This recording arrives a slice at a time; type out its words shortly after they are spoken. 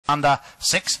Panda,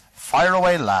 6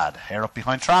 FIREAWAY LAD. Hair up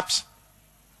behind traps.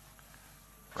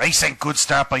 Racing, good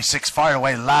start by 6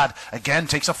 FIREAWAY LAD. Again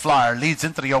takes a flyer, leads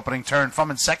into the opening turn.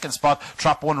 From in second spot,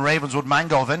 trap 1 Ravenswood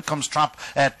Mango. Then comes trap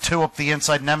 2 up the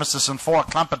inside, Nemesis, and 4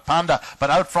 CLAMPETT PANDA. But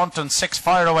out front and 6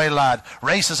 FIREAWAY LAD.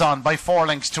 Races on by 4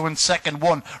 lengths. 2 in second,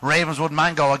 1 Ravenswood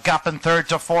Mango. A gap in third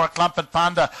to 4 CLAMPETT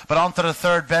PANDA. But onto the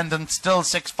third bend and still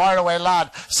 6 FIREAWAY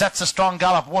LAD. Sets a strong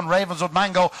gallop. 1 Ravenswood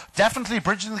Mango. Definitely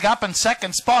bridging the gap in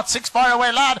second spot. 6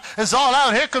 FIREAWAY LAD is all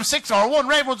out. Here comes 1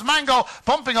 Ravenswood Mango.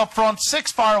 Bumping up front.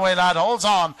 6 FIREAWAY LAD holds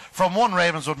on from 1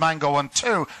 Ravenswood Mango and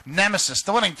 2 Nemesis.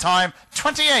 The winning time,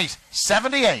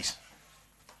 28.78.